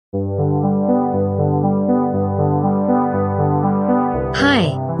Hi,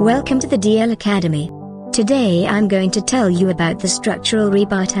 welcome to the DL Academy. Today I'm going to tell you about the structural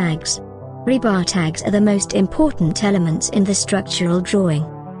rebar tags. Rebar tags are the most important elements in the structural drawing,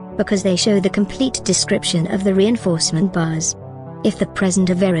 because they show the complete description of the reinforcement bars. If the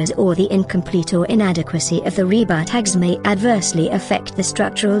presence of errors or the incomplete or inadequacy of the rebar tags may adversely affect the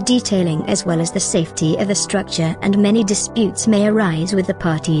structural detailing as well as the safety of the structure, and many disputes may arise with the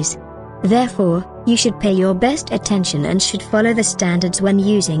parties. Therefore, you should pay your best attention and should follow the standards when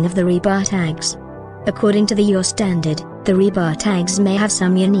using of the rebar tags. According to your standard, the rebar tags may have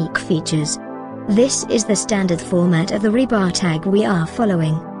some unique features. This is the standard format of the rebar tag we are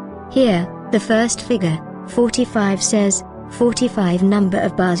following. Here, the first figure, 45 says, 45 number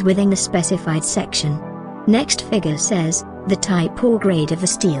of bars within the specified section. Next figure says, the type or grade of the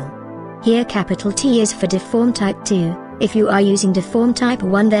steel. Here capital T is for deform type 2, if you are using deform type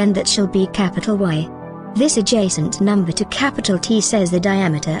 1 then that shall be capital Y. This adjacent number to capital T says the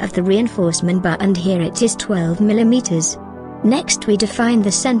diameter of the reinforcement bar, and here it is 12 mm. Next we define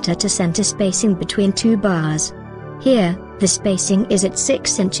the center to center spacing between two bars. Here, the spacing is at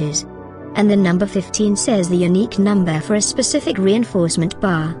 6 inches. And the number 15 says the unique number for a specific reinforcement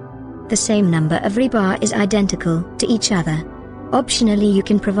bar. The same number of rebar is identical to each other. Optionally you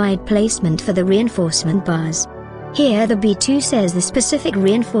can provide placement for the reinforcement bars. Here the B2 says the specific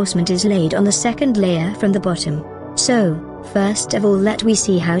reinforcement is laid on the second layer from the bottom. So, first of all let we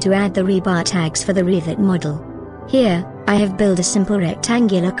see how to add the rebar tags for the Revit model. Here, I have built a simple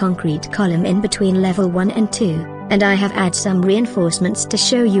rectangular concrete column in between level 1 and 2. And I have added some reinforcements to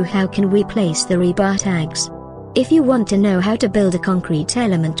show you how can we place the rebar tags. If you want to know how to build a concrete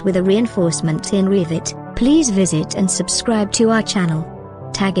element with a reinforcement in Revit, please visit and subscribe to our channel.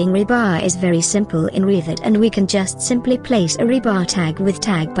 Tagging rebar is very simple in Revit, and we can just simply place a rebar tag with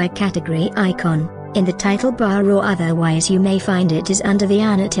tag by category icon in the title bar, or otherwise you may find it is under the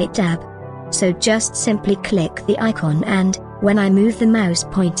Annotate tab. So just simply click the icon, and when I move the mouse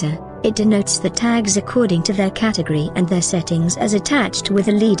pointer, it denotes the tags according to their category and their settings as attached with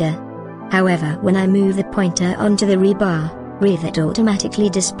a leader. However, when I move the pointer onto the rebar, Revit automatically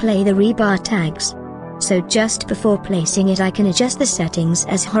display the rebar tags. So just before placing it I can adjust the settings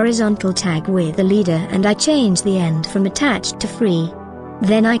as horizontal tag with the leader, and I change the end from attached to free.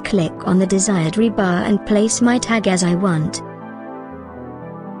 Then I click on the desired rebar and place my tag as I want.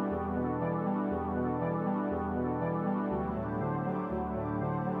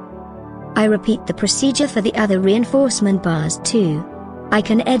 I repeat the procedure for the other reinforcement bars too. I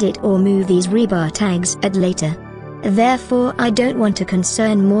can edit or move these rebar tags at later. Therefore I don't want to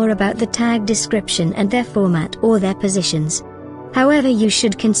concern more about the tag description and their format or their positions. However, you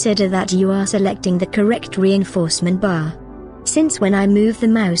should consider that you are selecting the correct reinforcement bar. Since when I move the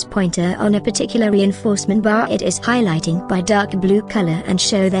mouse pointer on a particular reinforcement bar it is highlighting by dark blue color and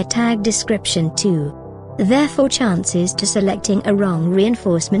show their tag description too. Therefore chances to selecting a wrong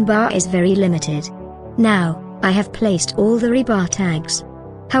reinforcement bar is very limited. Now, I have placed all the rebar tags.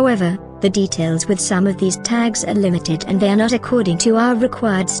 However, the details with some of these tags are limited and they are not according to our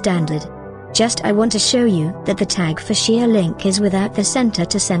required standard. Just I want to show you that the tag for shear link is without the center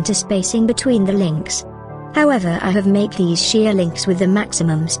to center spacing between the links. However, I have made these shear links with the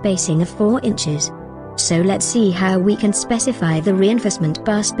maximum spacing of 4 inches. So let's see how we can specify the reinforcement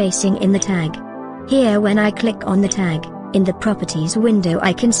bar spacing in the tag. Here when I click on the tag, in the properties window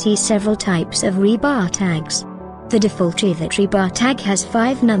I can see several types of rebar tags. The default Revit rebar tag has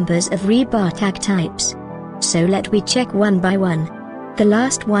 5 numbers of rebar tag types. So let we check one by one. The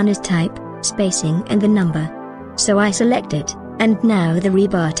last one is type, spacing and the number. So I select it, and now the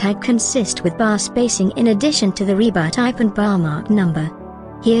rebar tag consists with bar spacing in addition to the rebar type and bar mark number.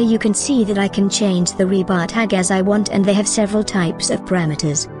 Here you can see that I can change the rebar tag as I want, and they have several types of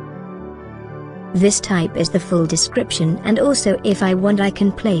parameters. This type is the full description, and also if I want I can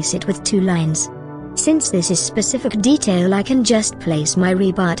place it with 2 lines. Since this is specific detail I can just place my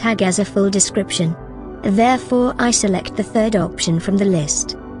rebar tag as a full description. Therefore I select the third option from the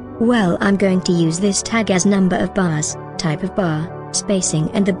list. Well, I'm going to use this tag as number of bars, type of bar,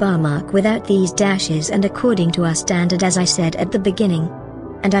 spacing and the bar mark without these dashes and according to our standard as I said at the beginning.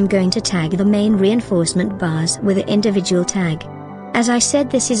 And I'm going to tag the main reinforcement bars with the individual tag. As I said,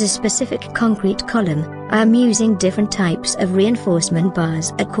 this is a specific concrete column. I am using different types of reinforcement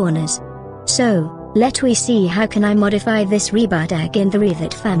bars at corners. So, let we see how can I modify this rebar tag in the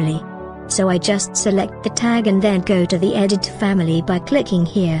Revit family. So I just select the tag and then go to the Edit family by clicking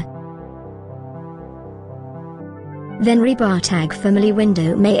here. Then Rebar Tag family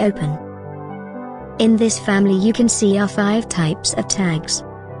window may open. In this family you can see our 5 types of tags.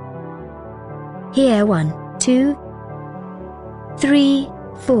 Here 1, 2, 3,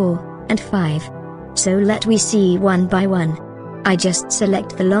 4, and 5. So let we see one by one. I just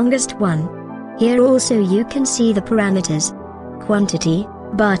select the longest one. Here also you can see the parameters: quantity,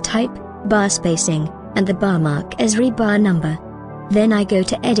 bar type, bar spacing, and the bar mark as rebar number. Then I go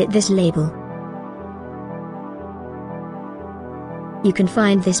to edit this label. You can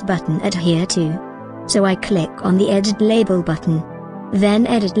find this button at here too. So I click on the Edit Label button. Then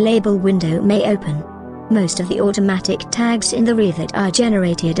Edit Label window may open. Most of the automatic tags in the Revit are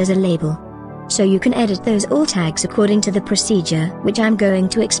generated as a label. So you can edit those all tags according to the procedure which I'm going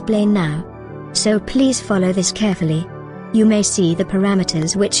to explain now. So please follow this carefully. You may see the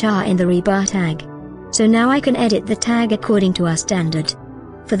parameters which are in the Rebar tag. So now I can edit the tag according to our standard.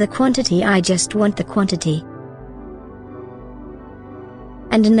 For the quantity I just want the quantity.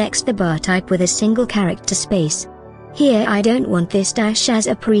 And next the bar type with a single character space. Here I don't want this dash as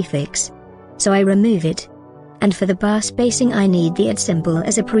a prefix. So I remove it. And for the bar spacing I need the @ symbol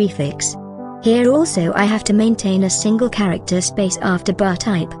as a prefix. Here also I have to maintain a single character space after bar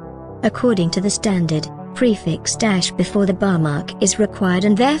type. According to the standard, prefix dash before the bar mark is required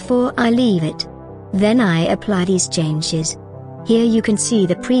and therefore I leave it. Then I apply these changes. Here you can see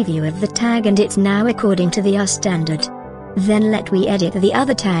the preview of the tag and it's now according to the our standard. Then let we edit the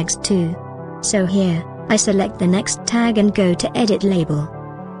other tags too. So here, I select the next tag and go to Edit Label.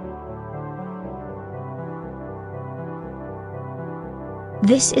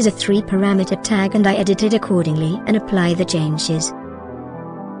 This is a 3-parameter tag and I edit it accordingly and apply the changes.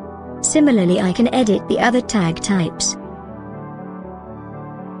 Similarly I can edit the other tag types.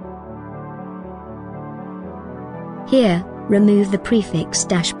 Here, remove the prefix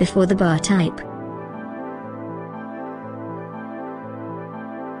dash before the bar type.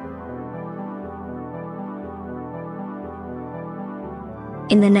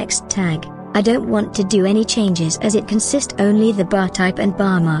 In the next tag, I don't want to do any changes as it consists only the bar type and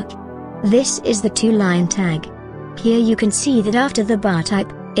bar mark. This is the 2-line tag. Here you can see that after the bar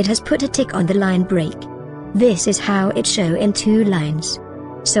type, it has put a tick on the line break. This is how it shows in 2 lines.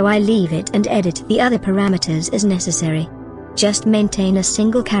 So I leave it and edit the other parameters as necessary. Just maintain a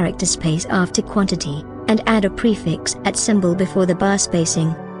single character space after quantity, and add a prefix @ symbol before the bar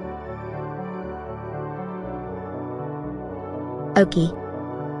spacing. OK.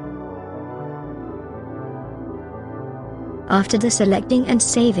 After the selecting and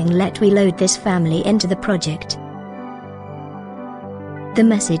saving, let we load this family into the project. The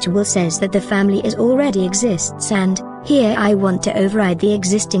message will says that the family is already exists and, here I want to override the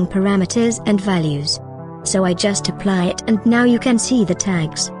existing parameters and values. So I just apply it and now you can see the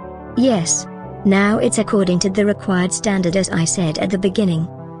tags. Yes. Now it's according to the required standard as I said at the beginning.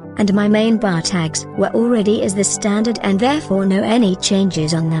 And my main bar tags were already as the standard and therefore no any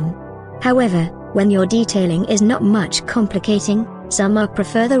changes on them. However, when your detailing is not much complicating, some are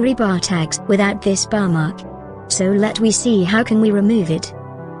prefer the rebar tags without this bar mark. So let we see how can we remove it.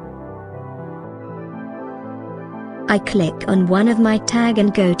 I click on one of my tag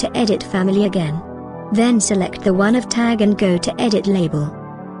and go to Edit Family again. Then select the one of tag and go to Edit Label.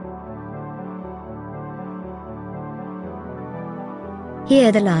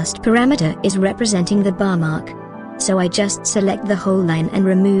 Here the last parameter is representing the bar mark. So I just select the whole line and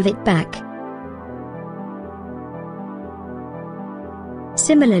remove it back.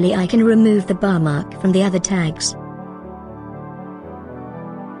 Similarly I can remove the bar mark from the other tags.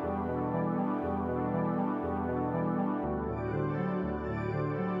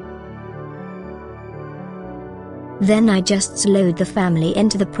 Then I just load the family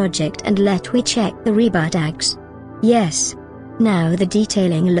into the project and let we check the rebar tags. Yes. Now the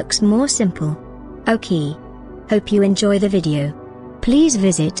detailing looks more simple. Okay. Hope you enjoy the video. Please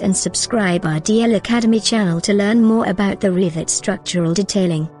visit and subscribe our DL Academy channel to learn more about the Revit structural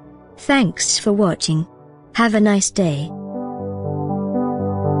detailing. Thanks for watching. Have a nice day.